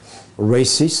a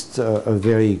racist, a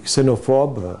very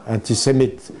xenophobe,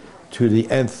 anti-Semite to the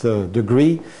nth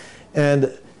degree,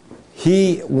 and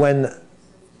he, when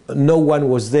no one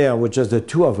was there, with just the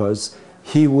two of us,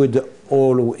 he would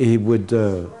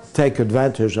take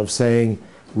advantage of saying,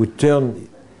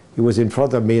 he was in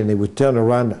front of me and he would turn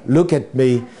around, look at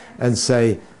me and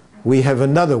say, we have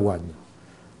another one.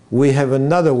 We have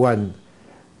another one.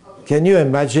 Can you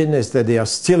imagine is that they are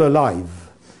still alive?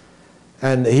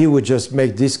 And he would just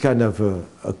make this kind of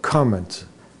a comment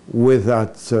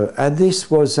without, and this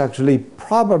was actually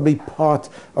probably part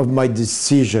of my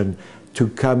decision to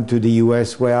come to the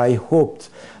US, where I hoped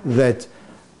that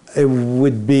it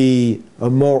would be a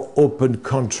more open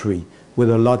country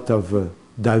with a lot of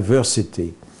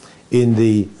diversity in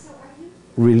the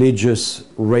religious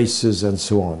races and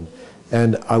so on.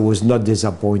 And I was not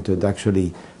disappointed,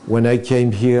 actually. When I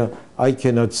came here, I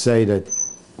cannot say that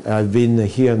I've been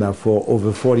here now for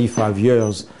over 45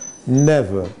 years.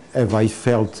 Never have I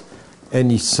felt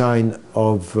any sign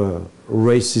of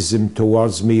racism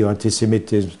towards me or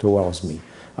anti-Semitism towards me.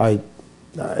 I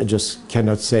just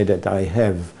cannot say that I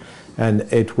have, and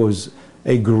it was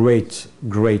a great,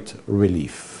 great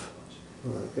relief.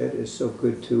 Well, that is so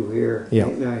good to hear. Yeah.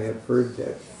 And I have heard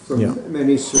that from Yeah.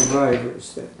 many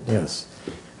survivors. That Yes.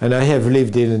 And I have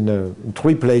lived in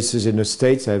 3 places in the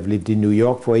States. I've lived in New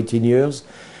York for 18 years.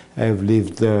 I've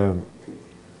lived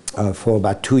for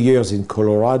about 2 years in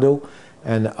Colorado.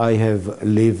 And I have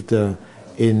lived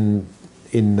in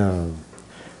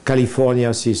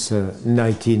California since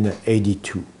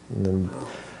 1982.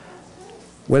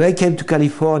 When I came to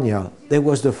California, that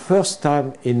was the first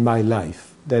time in my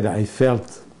life that I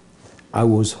felt I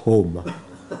was home.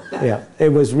 Yeah,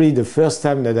 it was really the first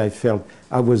time that I felt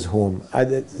I was home.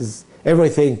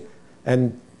 Everything,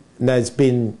 and now it's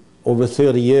been over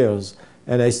 30 years,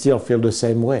 and I still feel the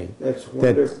same way. That's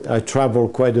wonderful. That I travel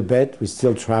quite a bit. We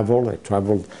still travel. I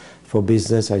traveled for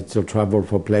business. I still travel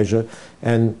for pleasure.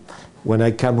 And when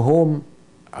I come home,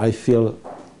 I feel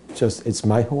just it's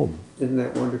my home. Isn't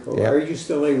that wonderful? Yeah. Are you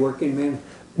still a working man?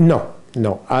 No,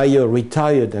 no. I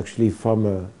retired actually from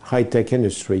a high-tech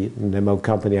industry. The name of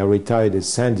company I retired is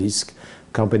SanDisk,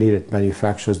 a company that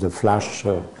manufactures the flash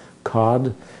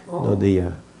card. Oh.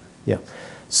 Yeah.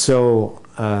 So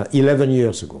 11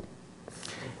 years ago.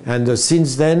 And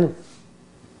since then,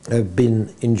 I've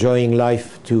been enjoying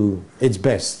life to its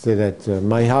best. That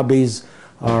my hobbies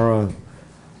are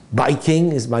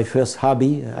biking is my first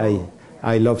hobby.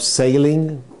 I love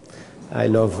sailing. I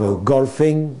love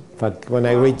golfing. In fact, when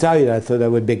I retired, I thought I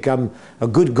would become a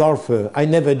good golfer. I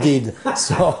never did,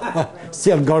 so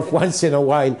still golf once in a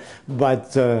while.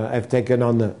 But I've taken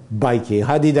on biking.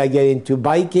 How did I get into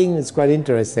biking? It's quite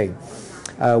interesting.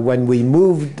 When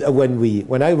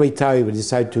I retired, we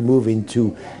decided to move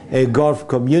into a golf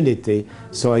community,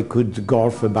 so I could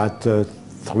golf about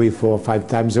 3, 4, 5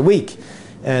 times a week,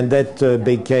 and that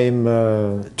became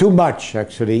too much.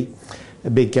 Actually,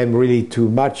 it became really too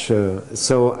much.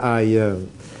 So I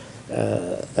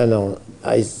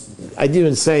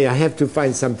didn't say I have to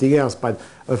find something else, but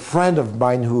a friend of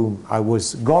mine whom I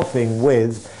was golfing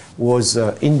with was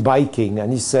in biking,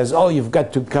 and he says, "Oh, you've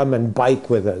got to come and bike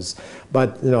with us."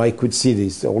 But I could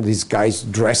see all these guys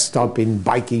dressed up in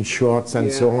biking shorts and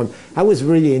so on. I was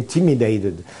really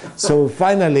intimidated. So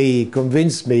finally, he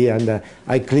convinced me, and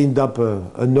I cleaned up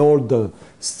an old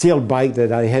steel bike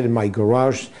that I had in my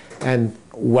garage. And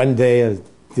one day, I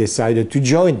decided to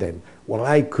join them. Well,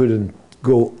 I couldn't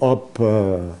go up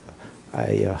a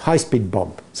high-speed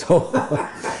bump, so.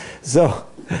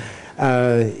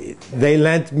 They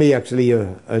lent me actually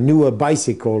a newer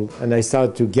bicycle, and I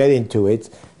started to get into it,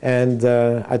 and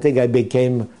I think I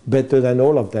became better than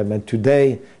all of them. And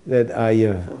today that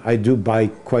I do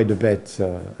bike quite a bit.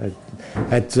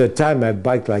 At the time I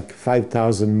biked like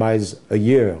 5,000 miles a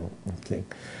year. Okay.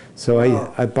 So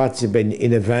I participate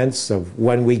in events of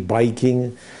 1 week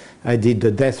biking. I did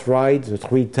the Death Ride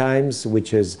 3 times,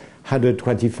 which is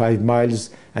 125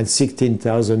 miles and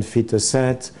 16,000 feet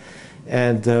ascent.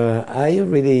 And I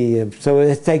really, so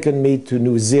it's taken me to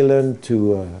New Zealand,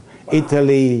 to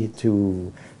Italy,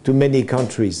 to many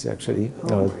countries actually,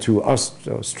 to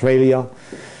Australia.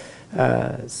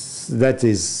 That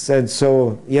is, and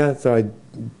so yeah, so I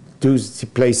do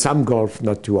play some golf,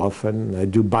 not too often. I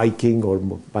do biking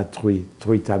about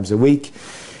three times a week,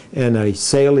 and I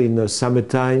sail in the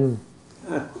summertime.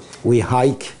 We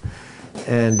hike,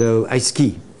 and I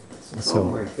ski. So, oh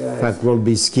my God. in fact, we'll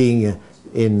be skiing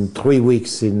in 3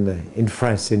 weeks in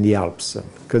France in the Alps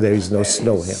because there is no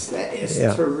snow here. That is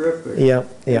Yeah. terrific. Yeah,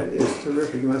 yeah. That is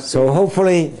terrific. You must So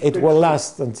hopefully it will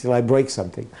last until I break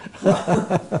something.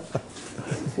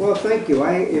 Well, thank you.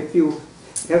 If you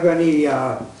have any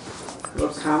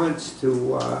little comments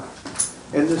to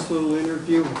end this little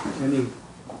interview,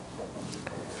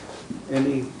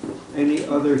 any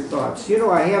other thoughts?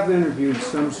 I have interviewed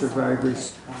some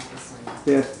survivors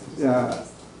that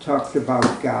talked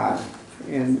about God,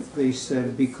 and they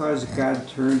said because God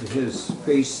turned his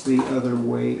face the other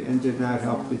way and did not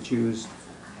help the Jews,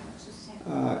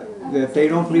 that they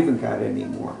don't believe in God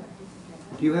anymore.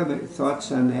 Do you have any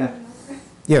thoughts on that?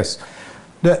 Yes.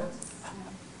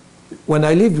 When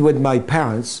I lived with my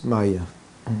parents, my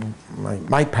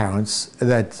parents,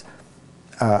 that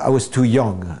I was too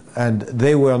young, and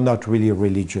they were not really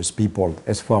religious people,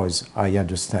 as far as I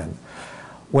understand.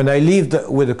 When I lived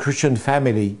with a Christian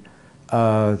family,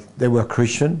 they were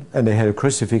Christian, and they had a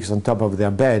crucifix on top of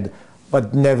their bed,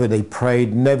 but never they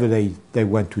prayed, never they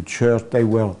went to church. They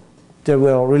were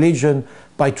religion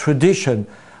by tradition.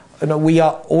 We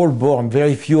are all born,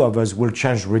 very few of us will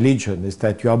change religion. Is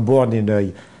that you are born in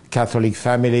a Catholic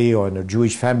family or in a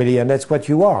Jewish family, and that's what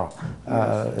you are.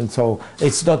 And so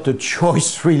it's not a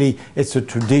choice really, it's a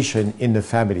tradition in the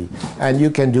family. And you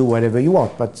can do whatever you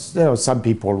want, but some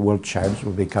people will change,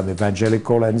 will become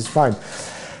evangelical, and it's fine.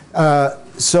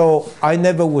 So I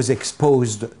never was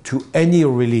exposed to any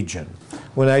religion.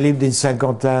 When I lived in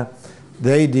Saint-Quentin,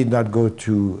 they did not go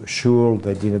to shul,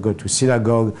 they didn't go to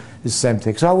synagogue, the same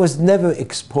thing. So I was never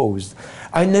exposed.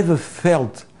 I never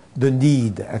felt the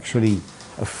need, actually,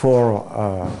 for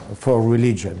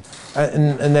religion. I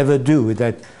never do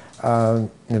that.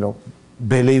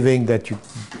 Believing that you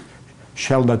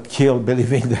shall not kill,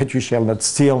 believing that you shall not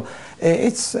steal. I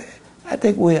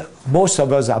think most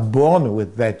of us are born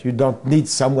with that. You don't need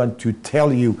someone to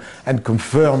tell you and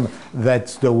confirm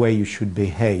that's the way you should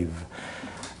behave.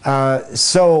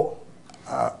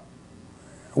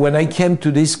 When I came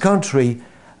to this country,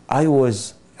 I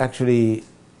was actually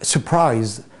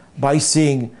surprised by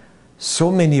seeing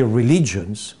so many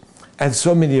religions and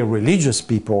so many religious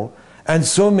people and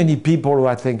so many people who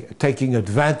I think taking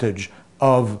advantage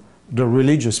of the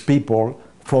religious people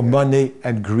for money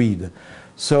and greed.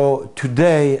 So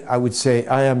today I would say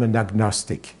I am an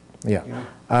agnostic. Yeah.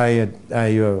 I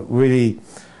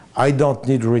don't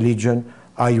need religion.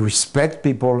 I respect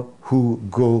people who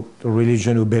go to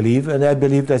religion, who believe, and I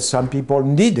believe that some people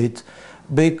need it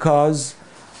because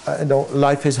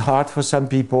life is hard for some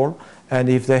people, and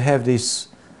if they have this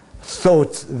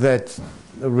thought that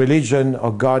religion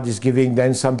or God is giving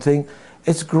them something,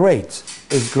 it's great.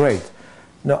 It's great.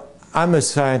 Now, I'm a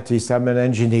scientist, I'm an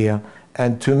engineer,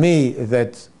 and to me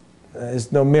that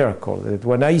is no miracle. That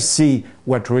when I see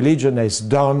what religion has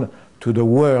done to the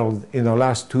world in the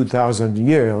last 2,000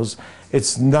 years,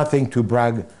 it's nothing to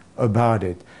brag about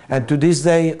it. And to this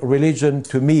day, religion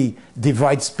to me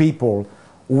divides people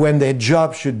when their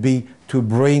job should be to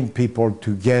bring people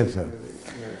together.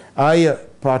 I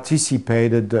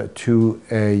participated to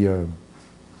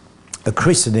a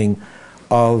christening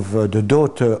of the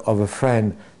daughter of a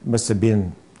friend. It must have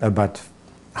been about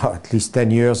at least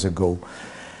 10 years ago.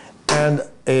 And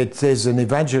it is an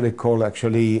evangelical,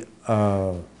 actually,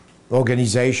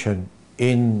 organization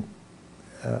in,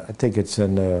 I think it's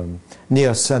in,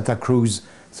 near Santa Cruz.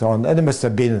 So on, and there must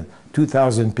have been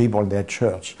 2,000 people in that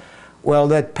church. Well,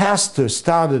 that pastor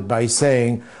started by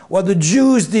saying, well, the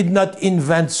Jews did not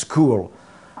invent school.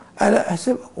 And I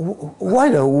said,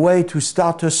 what a way to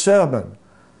start a sermon.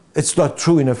 It's not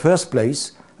true in the first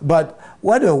place, but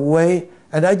what a way.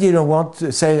 And I didn't want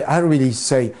to say, I really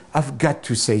say, I've got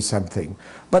to say something.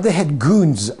 But they had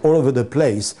goons all over the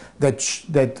place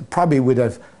that probably would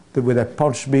have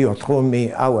punched me or thrown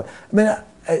me out. I mean,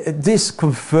 this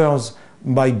confirms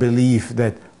my belief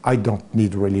that I don't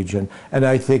need religion. And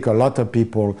I think a lot of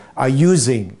people are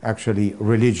using, actually,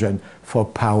 religion for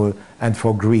power and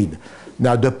for greed.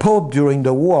 Now, the Pope during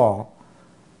the war,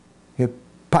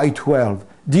 Pius XII,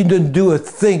 didn't do a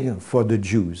thing for the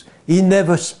Jews. He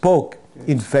never spoke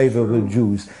in favor of the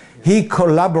Jews. He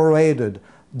collaborated.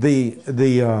 The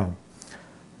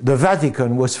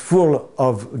Vatican was full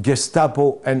of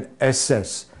Gestapo and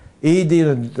SS. He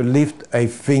didn't lift a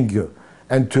finger.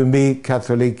 And to me,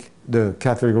 the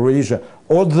Catholic religion,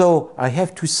 although I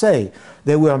have to say,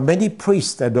 there were many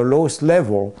priests at the lowest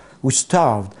level who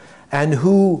starved and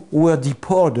who were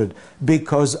deported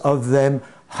because of them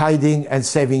hiding and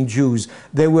saving Jews.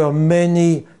 There were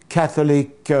many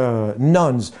Catholic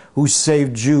nuns who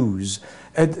saved Jews.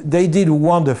 And they did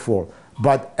wonderful.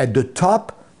 But at the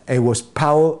top, it was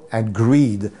power and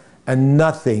greed, and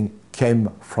nothing came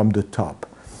from the top.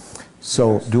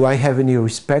 So do I have any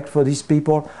respect for these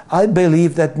people? I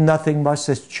believe that nothing much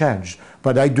has changed,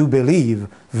 but I do believe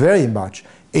very much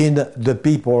in the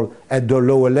people at the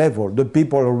lower level. The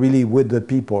people are really with the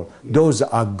people. Those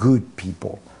are good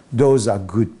people. Those are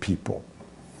good people.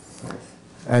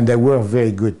 And they were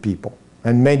very good people.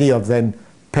 And many of them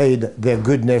paid their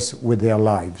goodness with their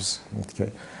lives.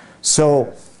 Okay.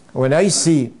 So when I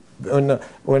see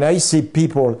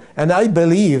people, and I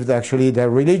believe actually that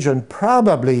religion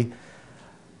probably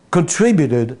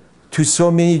contributed to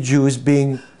so many Jews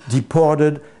being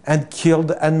deported and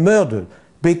killed and murdered,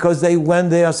 because they went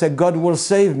there and said, God will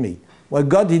save me. Well,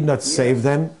 God did not save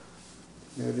them.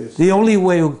 The only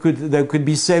way they could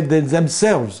be saved is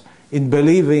themselves, in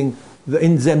believing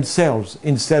in themselves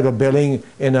instead of believing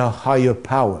in a higher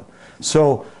power.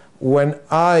 So when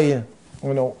I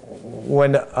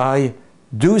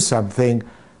do something,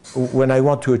 when I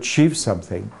want to achieve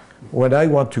something, when I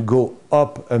want to go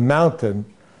up a mountain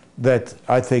that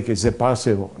I think is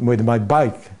impossible with my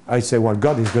bike, I say, well,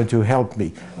 God is going to help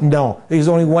me. No, there's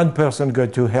only one person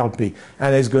going to help me,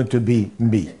 and it's going to be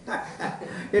me.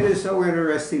 It is so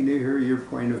interesting to hear your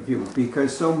point of view,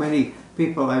 because so many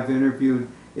people I've interviewed,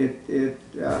 it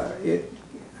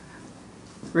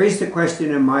raised a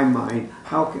question in my mind.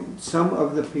 How can some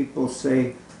of the people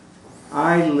say,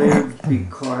 I lived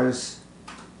because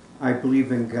I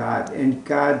believe in God, and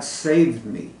God saved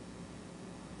me?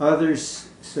 Others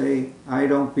say, I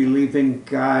don't believe in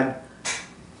God.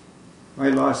 I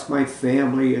lost my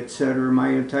family, etc., my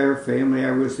entire family.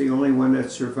 I was the only one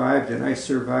that survived, and I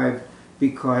survived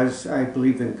because I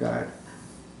believe in God.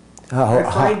 I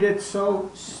find it so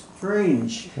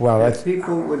strange that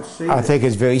people would say I that. think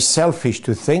it's very selfish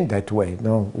to think that way.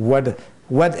 No,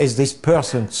 what is this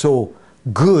person so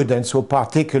good and so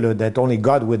particular that only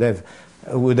God would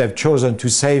have chosen to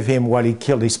save him while he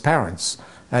killed his parents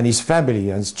and his family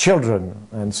and his children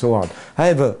and so on? I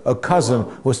have a cousin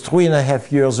who was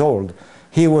 3.5 years old.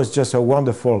 He was just a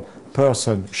wonderful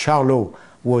person. Charlot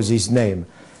was his name.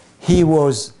 He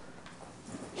was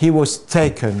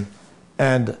taken,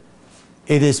 and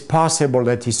it is possible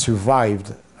that he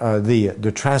survived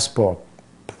the transport,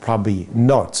 probably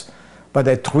not. But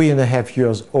at 3.5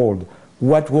 years old,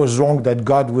 what was wrong that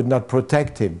God would not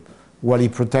protect him while he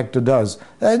protected us?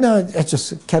 No, I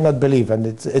just cannot believe, and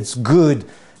it's good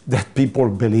that people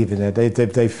believe in it.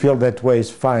 If they feel that way, it's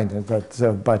fine.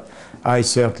 But I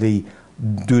certainly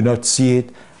do not see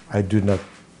it. I do not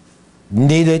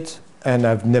need it, and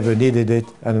I've never needed it,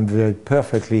 and I'm very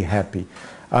perfectly happy.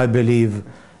 I believe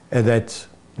that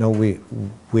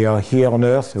we are here on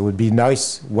earth. It would be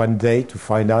nice one day to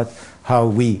find out how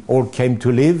we all came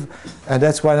to live, and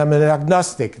that's why I'm an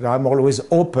agnostic. I'm always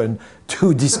open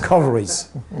to discoveries.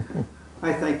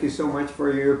 I thank you so much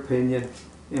for your opinion.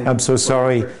 I'm so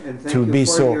sorry to be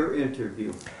so. Your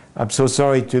interview. I'm so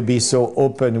sorry to be so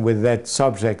open with that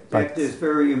subject, but That is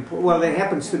very important. Well, it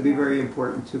happens to be very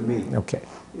important to me. okay.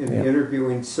 In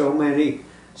interviewing so many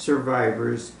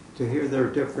survivors, to hear their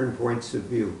different points of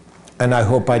view. And I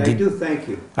hope I do thank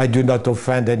you. I do not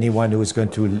offend anyone who is going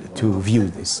to view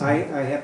this. I have